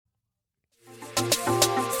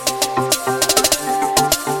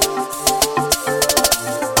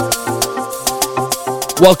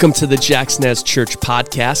Welcome to the Jackson As Church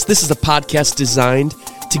podcast. This is a podcast designed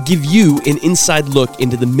to give you an inside look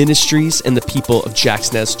into the ministries and the people of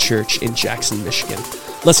Jackson As Church in Jackson, Michigan.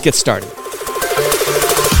 Let's get started.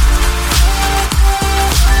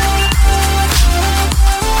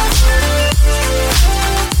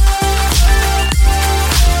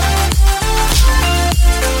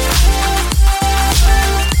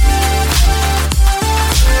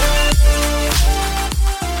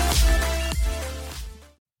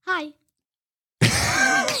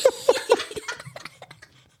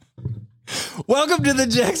 Welcome to the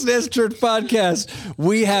Jackson As Church podcast.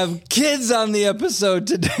 We have kids on the episode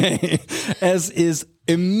today, as is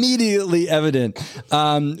immediately evident.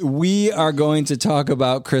 We are going to talk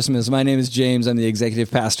about Christmas. My name is James. I'm the executive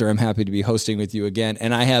pastor. I'm happy to be hosting with you again.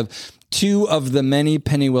 And I have two of the many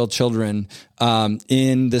Pennywell children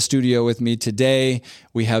in the studio with me today.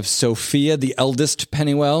 We have Sophia, the eldest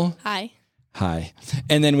Pennywell. Hi. Hi.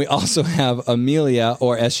 And then we also have Amelia,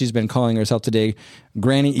 or as she's been calling herself today,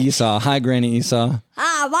 Granny Esau. Hi, Granny Esau.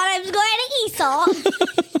 Hi, my name's Granny Esau.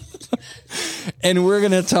 And we're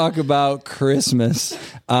going to talk about Christmas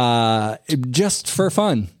just for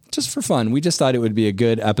fun. Just for fun. We just thought it would be a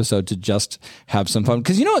good episode to just have some fun.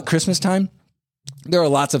 Because you know, at Christmas time, there are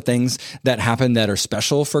lots of things that happen that are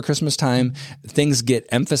special for Christmas time. Things get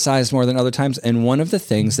emphasized more than other times. And one of the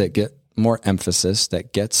things that get more emphasis,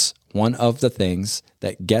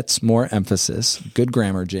 more emphasis, good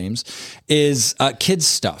grammar, James, is kids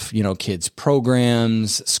stuff, kids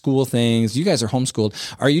programs, school things. You guys are homeschooled.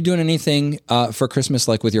 Are you doing anything for Christmas,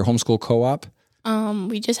 like with your homeschool co-op?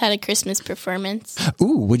 We just had a Christmas performance.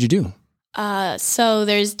 Ooh, what'd you do? So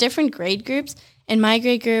there's different grade groups. In my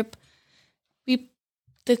grade group,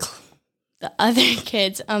 the other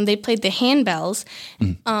kids, they played the handbells,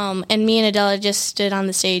 and me and Adela just stood on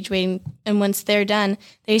the stage waiting, and once they're done,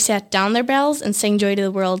 they sat down their bells and sang Joy to the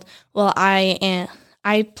World while I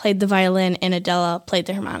played the violin and Adela played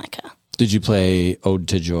the harmonica. Did you play Ode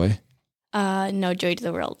to Joy? No, Joy to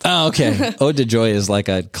the World. Oh, okay. Ode to Joy is like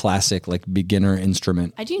a classic, like beginner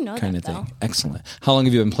instrument. I do know kind that, of though. thing. Excellent. How long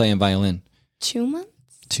have you been playing violin? 2 months.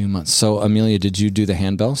 2 months. So, Amelia, did you do the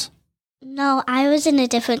handbells? No, I was in a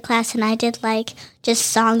different class and I did just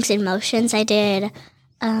songs and motions. I did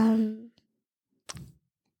a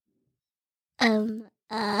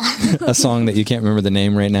song that you can't remember the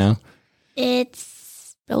name right now.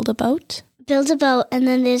 It's Build a Boat. Build a Boat, and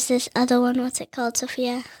then there's this other one. What's it called,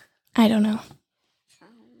 Sophia? I don't know.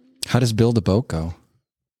 How does Build a Boat go?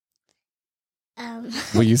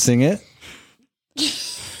 Will you sing it?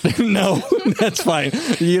 No, that's fine.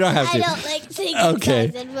 You don't have to. I don't like singing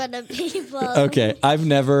songs in front of people. Okay, I've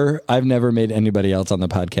never made anybody else on the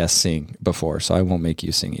podcast sing before, so I won't make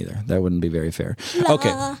you sing either. That wouldn't be very fair. Okay.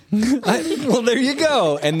 Well, there you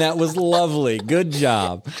go. And that was lovely. Good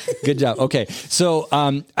job. Good job. Okay, so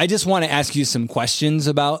I just want to ask you some questions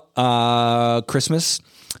about Christmas,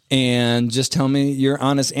 and just tell me your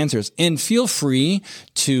honest answers. And feel free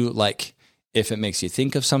to if it makes you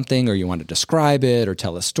think of something or you want to describe it or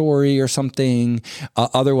tell a story or something.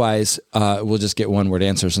 Otherwise, we'll just get one-word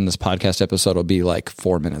answers, and this podcast episode will be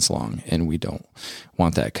 4 minutes long, and we don't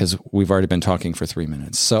want that because we've already been talking for 3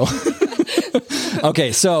 minutes. So,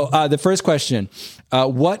 okay, so the first question,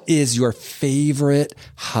 what is your favorite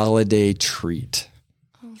holiday treat?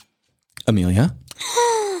 Amelia?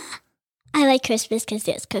 I like Christmas because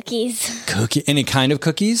there's cookies. Any kind of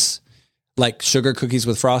cookies? Like sugar cookies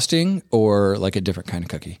with frosting, or like a different kind of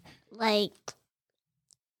cookie? Like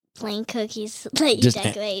plain cookies that you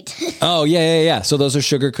decorate. Oh, yeah. So those are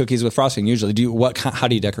sugar cookies with frosting usually. How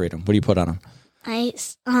do you decorate them? What do you put on them?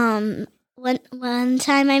 One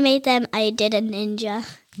time I made them, I did a ninja.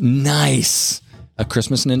 Nice. A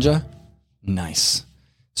Christmas ninja? Nice.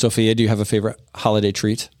 Sophia, do you have a favorite holiday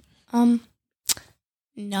treat?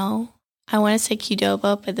 No. I want to say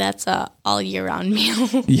Qdoba, but that's a all year round meal.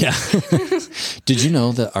 Yeah. Did you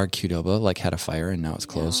know that our Qdoba had a fire and now it's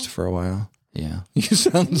closed for a while? Yeah. You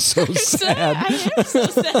sound so sad. I am so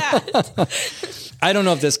sad. I don't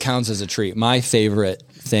know if this counts as a treat. My favorite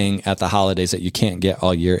thing at the holidays that you can't get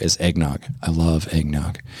all year is eggnog. I love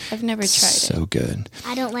eggnog. I've never tried it. So good.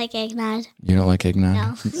 I don't like eggnog. You don't like eggnog?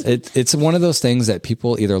 No. It's one of those things that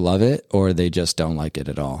people either love it or they just don't like it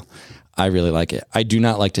at all. I really like it. I do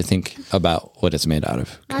not like to think about what it's made out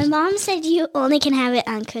of. My mom said you only can have it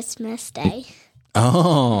on Christmas Day.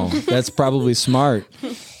 Oh, that's probably smart.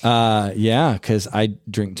 Yeah, because I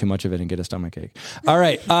drink too much of it and get a stomachache. All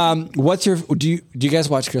right. Do you guys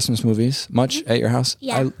watch Christmas movies much at your house?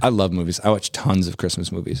 Yeah. I love movies. I watch tons of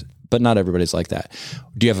Christmas movies, but not everybody's like that.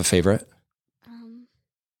 Do you have a favorite?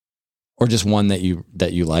 Or just one that you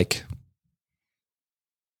like?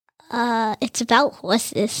 It's about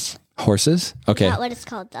horses. Horses? Okay. Not what it's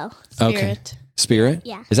called though. Okay. Spirit. Spirit?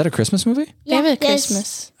 Yeah. Is that a Christmas movie? They have a there's-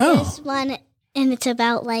 Christmas. Oh. There's one, and it's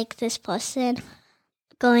about like this person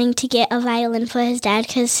going to get a violin for his dad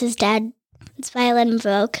because his dad's violin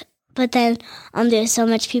broke. But then there's so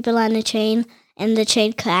much people on the train, and the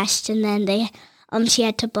train crashed, and then she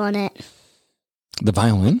had to burn it. The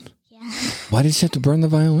violin? Yeah. Why did she have to burn the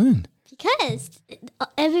violin? Because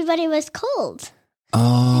everybody was cold.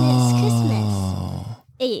 Oh.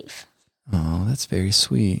 Eve. Oh, that's very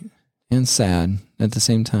sweet and sad at the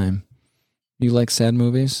same time. You like sad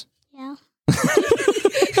movies? Yeah.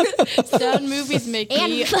 Sad movies make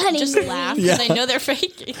And me funny just movies. laugh because I know they're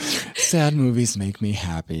faking. Sad movies make me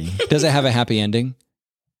happy. Does it have a happy ending?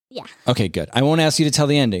 Yeah. Okay, good. I won't ask you to tell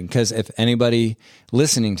the ending because if anybody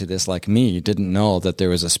listening to this like me didn't know that there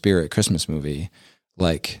was a Spirit Christmas movie,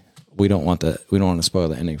 like we don't want to spoil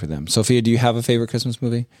the ending for them. Sophia, do you have a favorite Christmas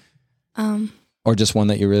movie? Or just one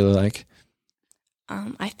that you really like?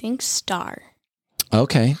 I think Star.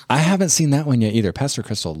 Okay. I haven't seen that one yet either. Pastor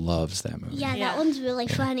Crystal loves that movie. Yeah, Yeah. that one's really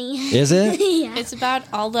funny. Is it? Yeah. It's about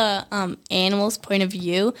all the animals' point of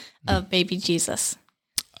view of baby Jesus.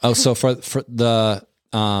 Oh, so for the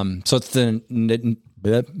so it's the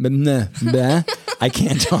I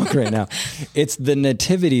can't talk right now. It's the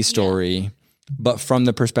nativity story, but from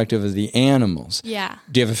the perspective of the animals. Yeah.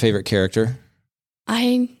 Do you have a favorite character?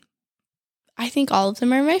 I think all of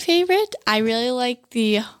them are my favorite. I really like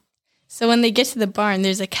so when they get to the barn,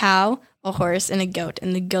 there's a cow, a horse, and a goat.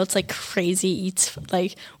 And the goat's like crazy, eats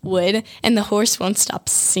like wood, and the horse won't stop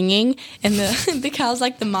singing. And the cow's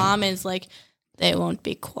like the mom and is like, they won't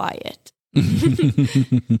be quiet.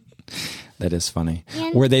 That is funny.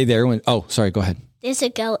 And- Were they there when? Oh, sorry. Go ahead. There's a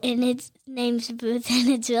goat, and its name's Ruth, and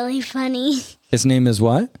it's really funny. His name is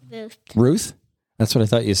what? Ruth. Ruth. That's what I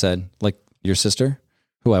thought you said. Like your sister,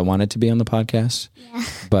 who I wanted to be on the podcast, Yeah.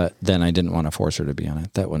 but then I didn't want to force her to be on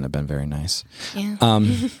it. That wouldn't have been very nice. Yeah.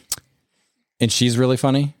 And she's really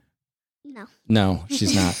funny. No. No,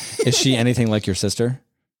 she's not. Is she anything like your sister?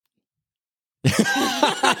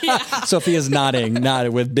 Sophia's nodding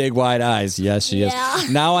with big wide eyes. Yes, she Yeah. is.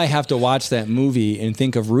 Now I have to watch that movie and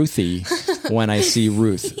think of Ruthie when I see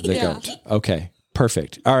Ruth the goat. Okay,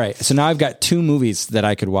 perfect. All right, so now I've got 2 movies that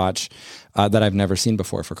I could watch that I've never seen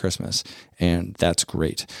before for Christmas, and that's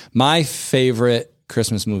great. My favorite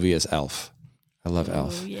Christmas movie is Elf. I love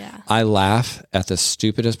Elf. yeah. I laugh at the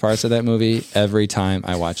stupidest parts of that movie every time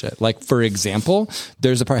I watch it. Like, for example,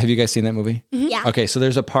 there's a part, have you guys seen that movie? Yeah. Okay, so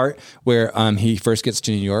there's a part where he first gets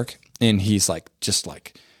to New York and he's just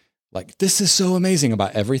like, this is so amazing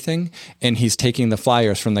about everything. And he's taking the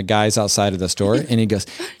flyers from the guys outside of the store and he goes,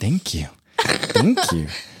 thank you, thank you,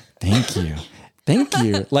 thank you. Thank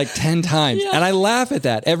you, like 10 times. And I laugh at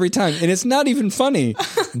that every time. And it's not even funny,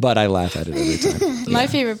 but I laugh at it every time. My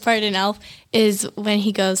favorite part in Elf is when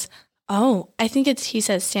he goes, oh, I think he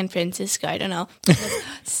says San Francisco. I don't know. He goes,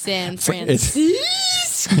 San Francisco.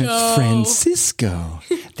 Francisco.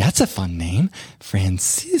 That's a fun name.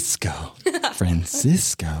 Francisco.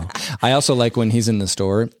 Francisco. I also like when he's in the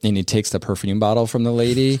store and he takes the perfume bottle from the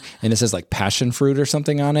lady and it says like passion fruit or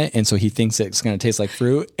something on it. And so he thinks it's going to taste like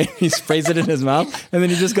fruit and he sprays it in his mouth and then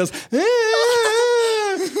he just goes,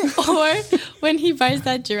 Or when he buys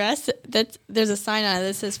that dress, there's a sign on it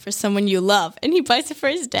that says for someone you love, and he buys it for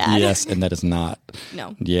his dad. yes, and that is not.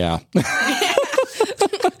 No. Yeah.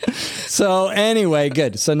 So anyway,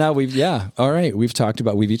 good. So now we've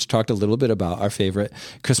each talked a little bit about our favorite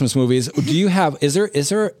Christmas movies. Do you have, is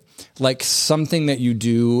there like something that you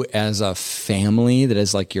do as a family that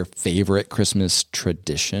is like your favorite Christmas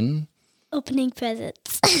tradition? Opening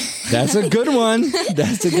presents. That's a good one.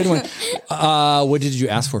 That's a good one. What did you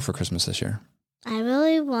ask for Christmas this year? I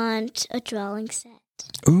really want a drawing set.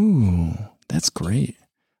 Ooh, that's great.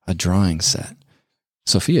 A drawing set.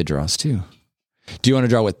 Sophia draws too. Do you want to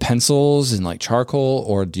draw with pencils and like charcoal,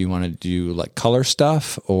 or do you want to do like color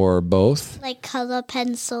stuff, or both? Like color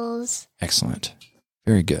pencils. Excellent.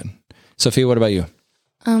 Very good. Sophia, what about you?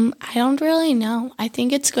 I don't really know. I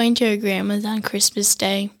think it's going to a grandma's on Christmas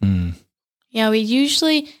Day. Yeah,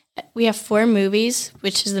 we have 4 movies,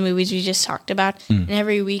 which is the movies we just talked about. And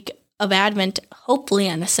every week of Advent, hopefully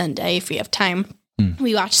on a Sunday, if we have time,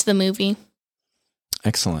 we watch the movie.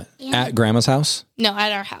 Excellent. Yeah. At grandma's house? No,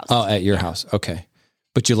 at our house. Oh, at your house. Okay.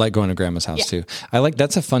 But you like going to grandma's house too.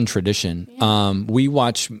 That's a fun tradition. Yeah. We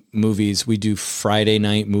watch movies. We do Friday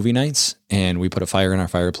night movie nights and we put a fire in our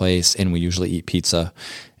fireplace and we usually eat pizza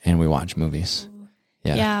and we watch movies.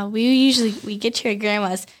 Yeah. Yeah, we get to our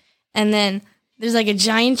grandma's and then there's like a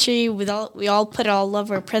giant tree we all put all of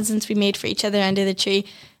our presents we made for each other under the tree.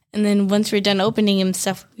 And then once we're done opening him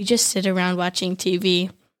stuff, we just sit around watching TV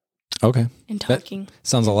Okay. and talking.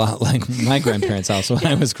 Sounds a lot like my grandparents' house when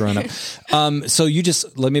I was growing up. So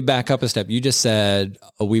let me back up a step. You just said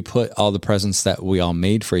we put all the presents that we all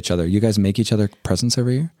made for each other. You guys make each other presents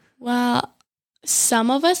every year? Well,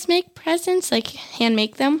 some of us make presents, like hand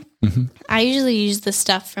make them. Mm-hmm. I usually use the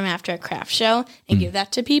stuff from after a craft show and give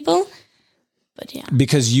that to people. But yeah.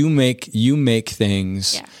 Because you make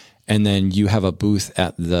things. Yeah. And then you have a booth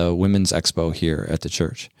at the Women's Expo here at the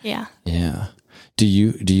church. Yeah. Yeah. Do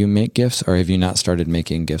you make gifts, or have you not started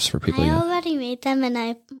making gifts for people I yet? already made them, and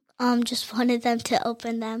I just wanted them to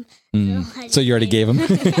open them. So you already gave them?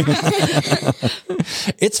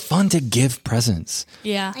 It's fun to give presents.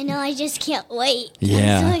 Yeah. I know. I just can't wait.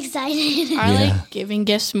 Yeah. I'm so excited. I like giving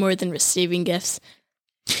gifts more than receiving gifts.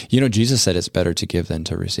 You know, Jesus said it's better to give than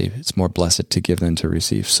to receive. It's more blessed to give than to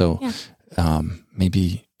receive. So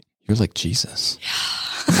maybe you're like Jesus.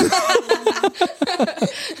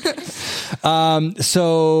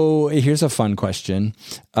 So here's a fun question.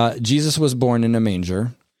 Jesus was born in a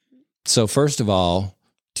manger. So first of all,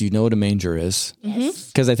 do you know what a manger is?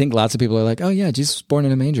 Because I think lots of people are like, oh yeah, Jesus was born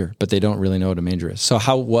in a manger, but they don't really know what a manger is. So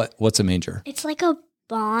what's a manger? It's like a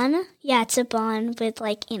barn. Yeah, it's a barn with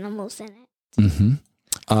like animals in it. Mm-hmm.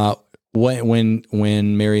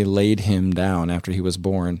 When Mary laid him down after he was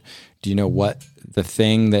born, do you know what the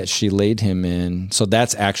thing that she laid him in? So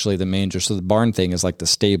that's actually the manger. So the barn thing is like the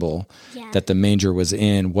stable that the manger was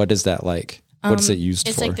in. What is that like? What is it used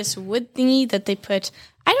It's for? like this wood thingy that they put,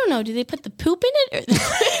 I don't know, do they put the poop in it or the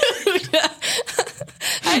food?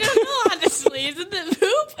 I don't know, honestly. Is it the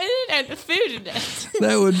poop in it or the food in it?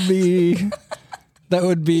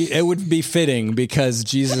 It would be fitting because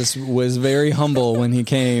Jesus was very humble when he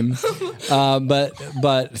came. But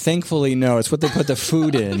thankfully, no, it's what they put the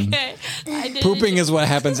food in. Okay. Pooping is what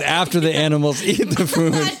happens after the animals eat the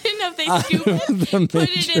food. I didn't know if they scoop it, put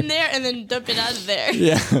it in there, and then dump it out of there.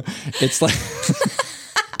 Yeah, it's like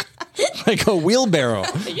like a wheelbarrow.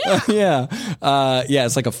 Yeah,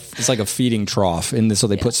 It's like a feeding trough, and so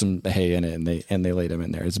they put some hay in it, and they laid them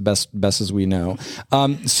in there. It's best as we know.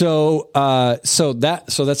 So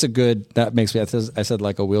that's a good. That makes me. I said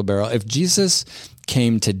like a wheelbarrow. If Jesus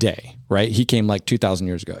came today, right? He came like 2,000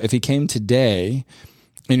 years ago. If he came today,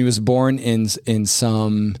 and he was born in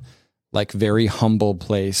some like very humble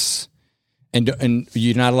place. And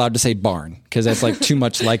you're not allowed to say barn because that's like too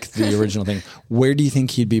much like the original thing. Where do you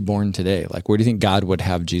think he'd be born today? Like, where do you think God would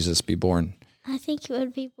have Jesus be born? I think he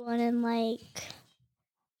would be born in like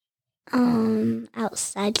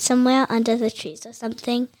outside somewhere under the trees or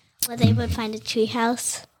something, where they would find a tree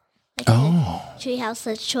house. Like a tree house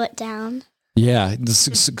that's short down. Yeah,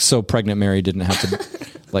 so pregnant Mary didn't have to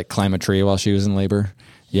like climb a tree while she was in labor.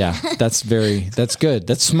 Yeah, that's good.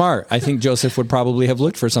 That's smart. I think Joseph would probably have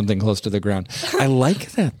looked for something close to the ground. I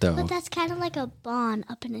like that though. But that's kind of like a barn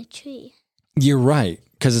up in a tree. You're right,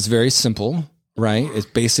 because it's very simple, right? It's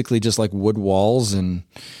basically just like wood walls and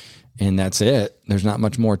that's it. There's not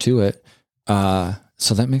much more to it.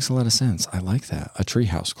 So that makes a lot of sense. I like that. A tree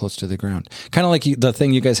house close to the ground. Kind of like the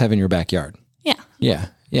thing you guys have in your backyard. Yeah.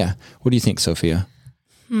 Yeah. What do you think, Sophia?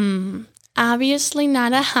 Obviously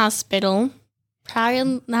not a hospital.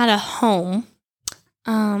 Probably not a home.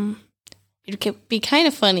 It could be kind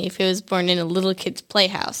of funny if it was born in a little kid's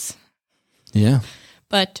playhouse. Yeah.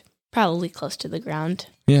 But probably close to the ground.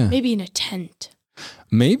 Yeah. Maybe in a tent.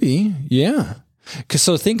 Maybe. Yeah.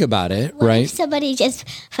 So think about it, What right? if somebody just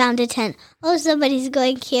found a tent? Oh, somebody's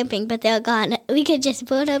going camping, but they're gone. We could just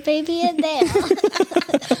put a baby in there.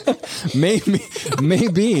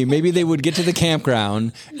 Maybe they would get to the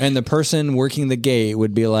campground and the person working the gate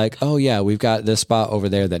would be like, oh yeah, we've got this spot over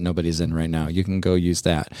there that nobody's in right now. You can go use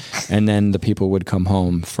that. And then the people would come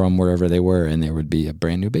home from wherever they were and there would be a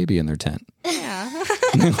brand new baby in their tent. Yeah.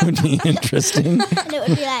 It would be interesting. And it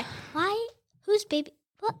would be like, why? Whose baby?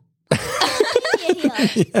 What?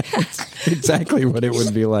 That's exactly what it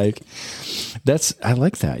would be like. I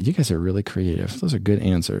like that. You guys are really creative. Those are good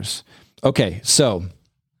answers. Okay, so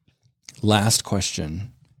last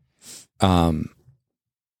question.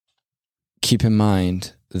 Keep in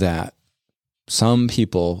mind that some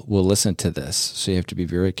people will listen to this, so you have to be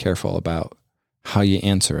very careful about how you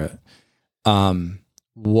answer it.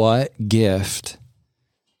 What gift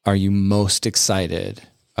are you most excited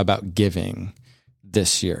about giving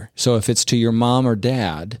this year? So if it's to your mom or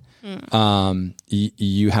dad,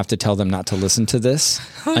 you have to tell them not to listen to this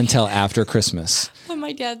until after Christmas. Oh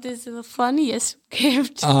my God, this is the funniest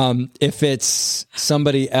gift. If it's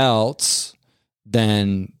somebody else,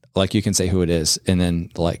 then like you can say who it is and then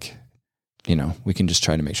like we can just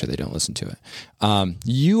try to make sure they don't listen to it.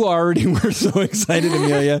 You already were so excited,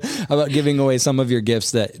 Amelia, about giving away some of your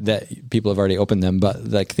gifts that people have already opened them, but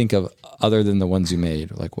like think of other than the ones you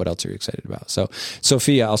made, like what else are you excited about? So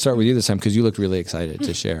Sophia, I'll start with you this time because you looked really excited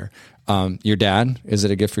to share. Your dad, is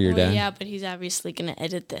it a gift for your dad? Yeah, but he's obviously going to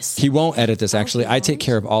edit this. He won't edit this. Actually, I take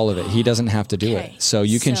care of all of it. He doesn't have to do it. So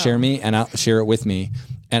you can share me and I'll share it with me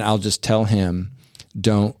and I'll just tell him,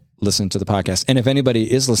 don't listen to the podcast. And if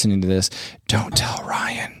anybody is listening to this, don't tell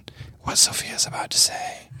Ryan what Sophia's about to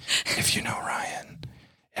say. If you know Ryan,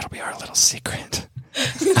 it'll be our little secret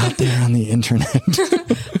out there on the internet.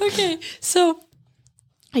 Okay, so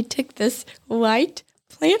I took this white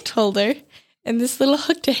plant holder and this little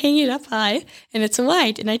hook to hang it up high, and it's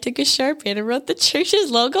white. And I took a Sharpie and I wrote the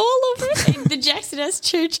church's logo all over it, and the Jackson S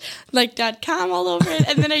Church .com all over it.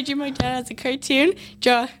 And then I drew my dad as a cartoon,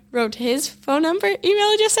 wrote his phone number,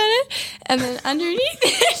 email address on it, and then underneath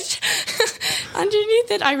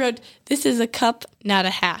it, I wrote, "This is a cup, not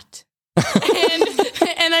a hat."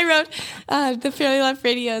 and I wrote the Fairly Life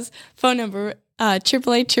Radio's phone number.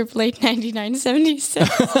 888-888-9976. And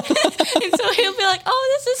so he'll be like,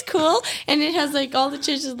 "Oh, this is cool," and it has like all the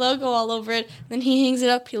church's logo all over it. Then he hangs it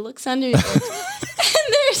up. He looks under it, and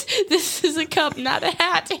there's "This is a cup, not a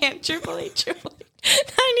hat," and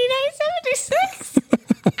 888-888-9976.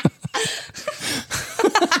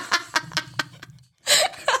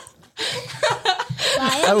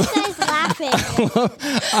 Why are you guys laughing?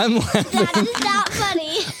 I'm laughing. That is not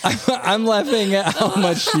funny. I'm laughing at how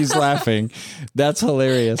much she's laughing. That's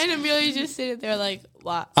hilarious. And Amelia just sitting there like,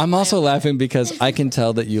 "Wow." I'm also laughing because I can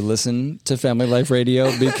tell that you listen to Family Life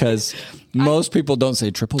Radio because most people don't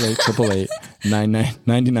say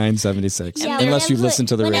 888-888-9976 unless you listen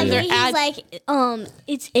to the radio. Whenever he's like,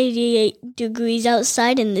 it's 88 degrees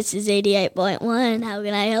outside and this is 88.1. How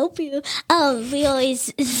can I help you? We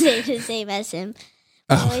always say the same as him.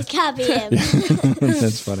 We always copy him.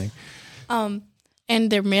 That's funny. And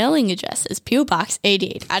their mailing address is P.O. Box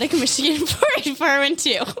 88, Attica, Michigan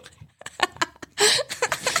 48412.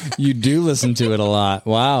 You do listen to it a lot.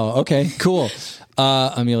 Wow. Okay, cool.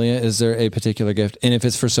 Amelia, is there a particular gift? And if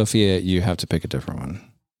it's for Sophia, you have to pick a different one.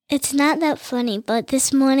 It's not that funny, but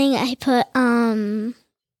this morning I put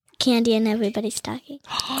candy in everybody's stocking.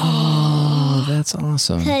 Oh, that's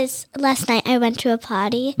awesome. Because last night I went to a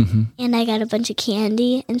party and I got a bunch of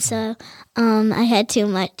candy, and so I had too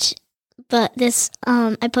much. But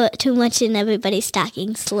I put too much in everybody's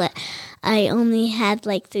stocking, so I only had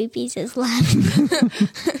like 3 pieces left.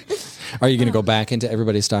 Are you going to go back into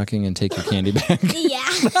everybody's stocking and take your candy back? Yeah.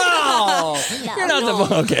 Oh, no, you're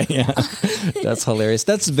not okay, yeah. That's hilarious.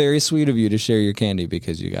 That's very sweet of you to share your candy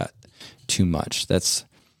because you got too much. That's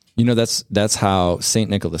how St.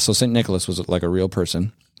 Nicholas. So St. Nicholas was like a real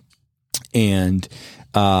person. And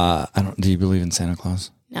do you believe in Santa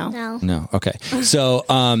Claus? No. Okay. So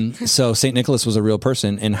St. Nicholas was a real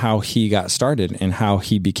person, and how he got started and how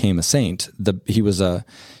he became a saint. He was a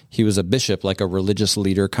bishop, like a religious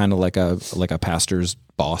leader, kind of like a pastor's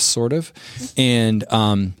boss, sort of. And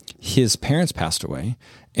his parents passed away,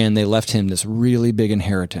 and they left him this really big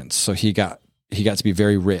inheritance. So he got to be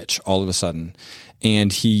very rich all of a sudden,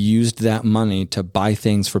 and he used that money to buy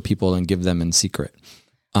things for people and give them in secret.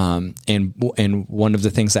 And one of the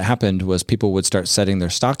things that happened was people would start setting their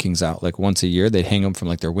stockings out like once a year. They'd hang them from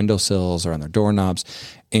like their windowsills or on their doorknobs.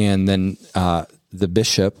 And then, the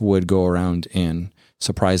bishop would go around and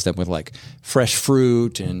surprise them with like fresh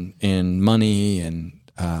fruit and money and,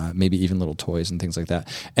 maybe even little toys and things like that.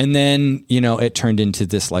 And then, it turned into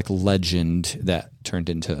this like legend that turned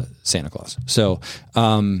into Santa Claus. So,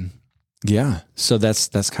 yeah, so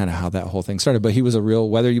that's kind of how that whole thing started. But he was a real,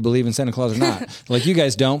 whether you believe in Santa Claus or not, like you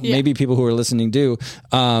guys don't, maybe people who are listening do.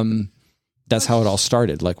 That's how it all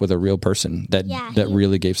started, like with a real person that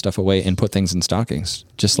really gave stuff away and put things in stockings,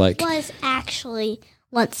 just like. There was actually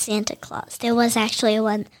once Santa Claus. There was actually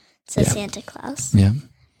once a Santa Claus. Yeah.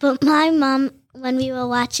 But my mom, when we were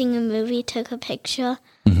watching a movie, took a picture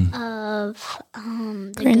of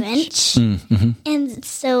the Grinch. And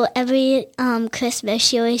so every Christmas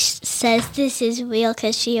she always says this is real,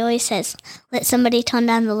 because she always says, let somebody turn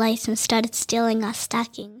down the lights, and started stealing our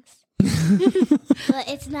stockings. But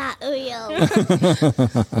it's not real.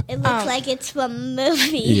 It looks like it's from a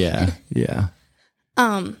movie. Yeah.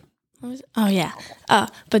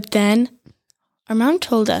 But then our mom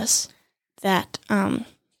told us that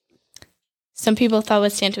some people thought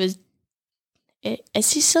what Santa was.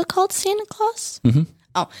 Is he still called Santa Claus? Mm-hmm.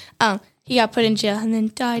 He got put in jail and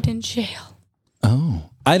then died in jail. Oh.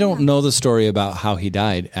 I don't know the story about how he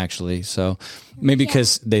died, actually. So maybe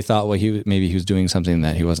because they thought, well, maybe he was doing something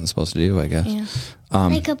that he wasn't supposed to do, I guess. Yeah.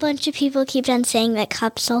 Like a bunch of people keep on saying that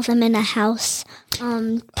cops saw them in a house,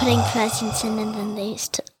 putting presents in, and then they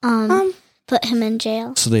used to put him in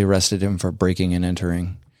jail. So they arrested him for breaking and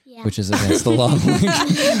entering, which is against the law.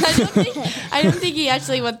 I don't think he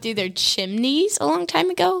actually went through their chimneys a long time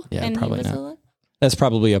ago. Yeah, and probably he was not. That's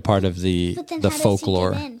probably a part of the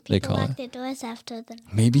folklore, they call it. The doors after them.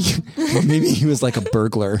 Maybe he was like a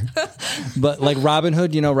burglar. But like Robin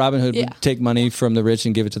Hood, Robin Hood would take money from the rich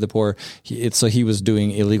and give it to the poor. So he was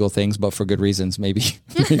doing illegal things, but for good reasons. Maybe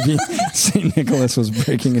St. Nicholas was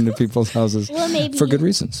breaking into people's houses for good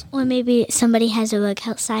reasons. Or maybe somebody has a rug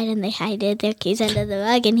outside and they hide their keys under the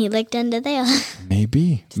rug and he looked under there.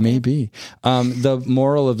 Maybe. The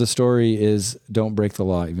moral of the story is don't break the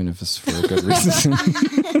law, even if it's for a good reason.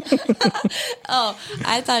 Oh,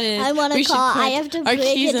 I thought it. I want to call. I have to our break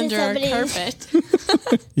keys it under to our somebody's.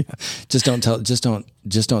 Yeah.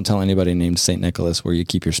 Just don't tell anybody named St. Nicholas where you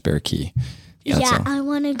keep your spare key. That's all. I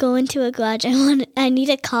want to go into a garage. I need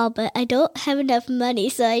a car, but I don't have enough money,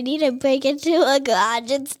 so I need to break into a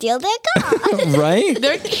garage and steal their car. Right?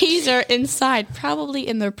 Their keys are inside, probably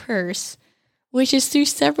in their purse, which is through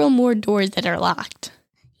several more doors that are locked.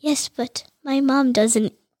 Yes, but my mom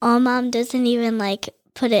doesn't. Our mom doesn't even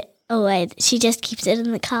put it away. She just keeps it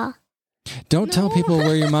in the car. Don't tell people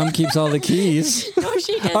where your mom keeps all the keys. No,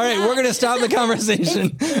 she does. All right, we're going to stop the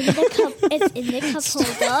conversation. It's in the cup holder,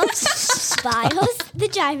 by the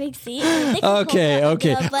driving seat. Okay.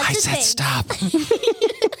 I said stop.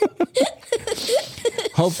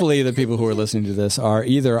 Hopefully the people who are listening to this are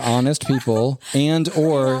either honest people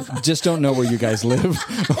or just don't know where you guys live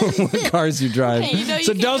or what cars you drive. Okay,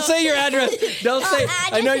 so don't say your address. Don't say.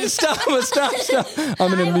 I know you stop.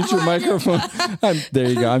 I'm going to mute your microphone. There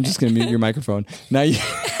you go. I'm just going to mute your microphone. Now you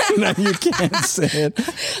can't say it.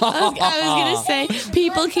 I was going to say,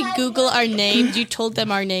 people can Google our names. You told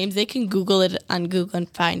them our names. They can Google it on Google and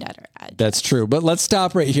find out our address. That's true. But let's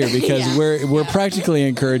stop right here because we're practically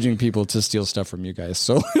encouraging people to steal stuff from you guys.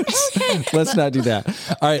 So let's not do that.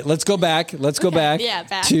 All right, let's go back.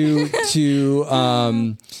 Back.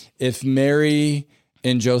 to if Mary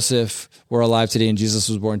and Joseph were alive today and Jesus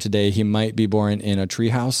was born today, he might be born in a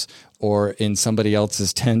treehouse or in somebody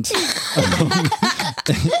else's tent.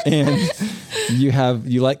 And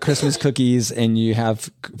you like Christmas cookies and you have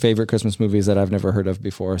favorite Christmas movies that I've never heard of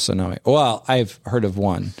before. So now, I've heard of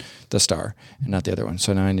one, The Star, and not the other one.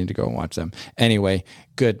 So now I need to go and watch them. Anyway,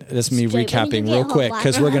 good. That's me recapping real quick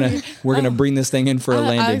because we're gonna bring this thing in for a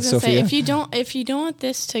landing. I was gonna Sophia, say, if you don't want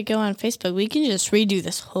this to go on Facebook, we can just redo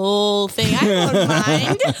this whole thing. I won't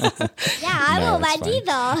mind. I won't mind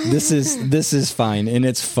either. This is fine and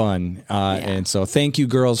it's fun. And so thank you,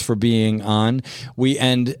 girls, for being on. We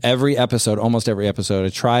end almost every episode. I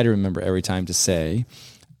try to remember every time to say,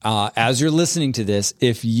 as you're listening to this,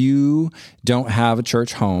 if you don't have a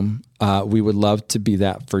church home, we would love to be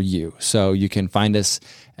that for you. So you can find us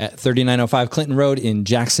at 3905 Clinton Road in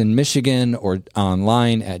Jackson, Michigan, or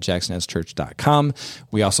online at jacksonschurch.com.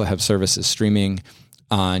 We also have services streaming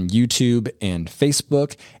on YouTube and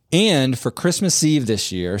Facebook. And for Christmas Eve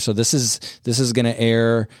this year, so this is going to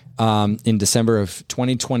air in December of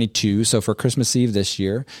 2022. So for Christmas Eve this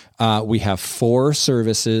year, we have 4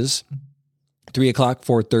 services: 3 o'clock,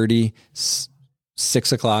 4:30,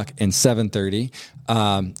 6 o'clock, and 7:30.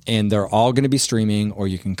 And they're all going to be streaming, or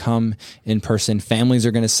you can come in person. Families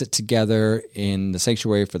are going to sit together in the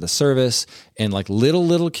sanctuary for the service, and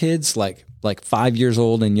little kids, like 5 years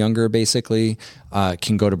old and younger, basically,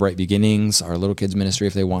 can go to Bright Beginnings, our little kids ministry,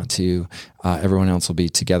 if they want to. Everyone else will be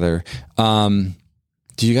together.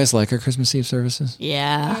 Do you guys like our Christmas Eve services?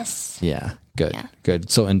 Yeah. Yes. Yeah. Good.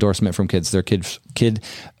 So endorsement from kids. They're kid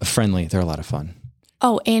friendly. They're a lot of fun.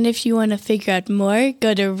 Oh, and if you want to figure out more,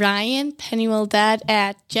 go to Ryan Pennywell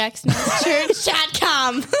at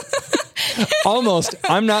jacksonschurch.com. Almost.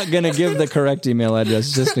 I'm not going to give the correct email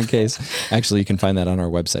address just in case. Actually, you can find that on our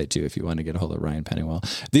website too if you want to get a hold of Ryan Pennywell.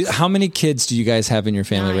 How many kids do you guys have in your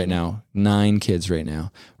family right now? 9 kids right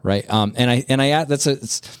now, right? That's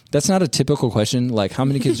not a typical question. Like, how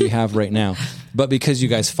many kids do you have right now? But because you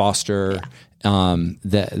guys foster,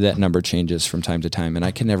 that number changes from time to time, and I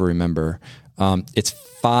can never remember. It's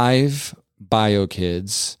 5 bio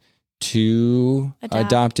kids, 2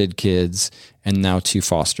 adopted kids, and now 2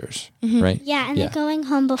 fosters, right? Yeah, and they're going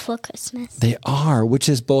home before Christmas. They are, which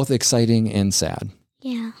is both exciting and sad.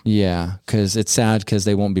 Yeah. Yeah, because it's sad because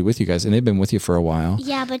they won't be with you guys, and they've been with you for a while.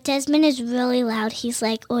 Yeah, but Desmond is really loud. He's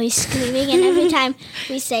like always screaming, and every time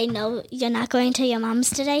we say, no, you're not going to your mom's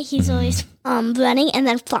today, he's always running and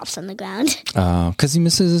then flops on the ground. Because he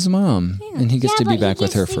misses his mom, and he gets Yeah, to be but back he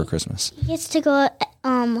with her gets for to- Christmas. He gets to go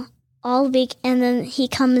all week, and then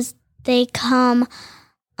they come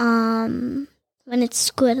when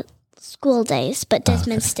it's school days, but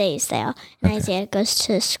Desmond stays there, and Isaiah goes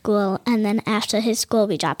to school, and then after his school,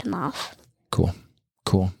 we drop him off. Cool.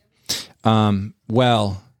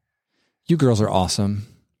 Well, you girls are awesome.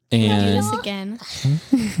 Do And this again.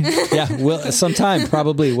 yeah, well, sometime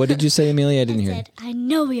probably. What did you say, Amelia? I didn't hear. I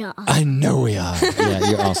know we are. I know we are. Yeah,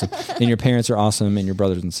 you're awesome. And your parents are awesome, and your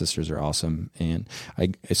brothers and sisters are awesome. And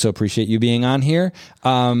I so appreciate you being on here.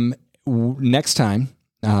 Next time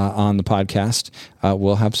on the podcast,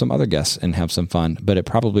 we'll have some other guests and have some fun, but it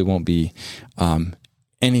probably won't be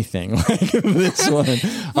anything like this one.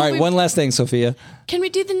 All right, one last thing, Sophia. Can we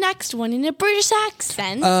do the next one in a British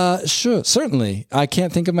accent? Sure, certainly. I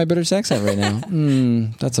can't think of my British accent right now.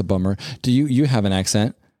 That's a bummer. Do you have an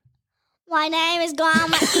accent? My name is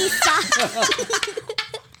Grandma Isa.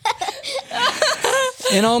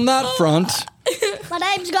 And on that front, My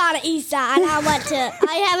name's Grandma Isa, and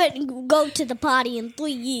I haven't go to the party in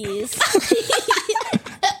 3 years.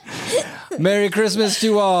 Merry Christmas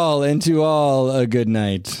to all, and to all a good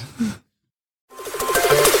night.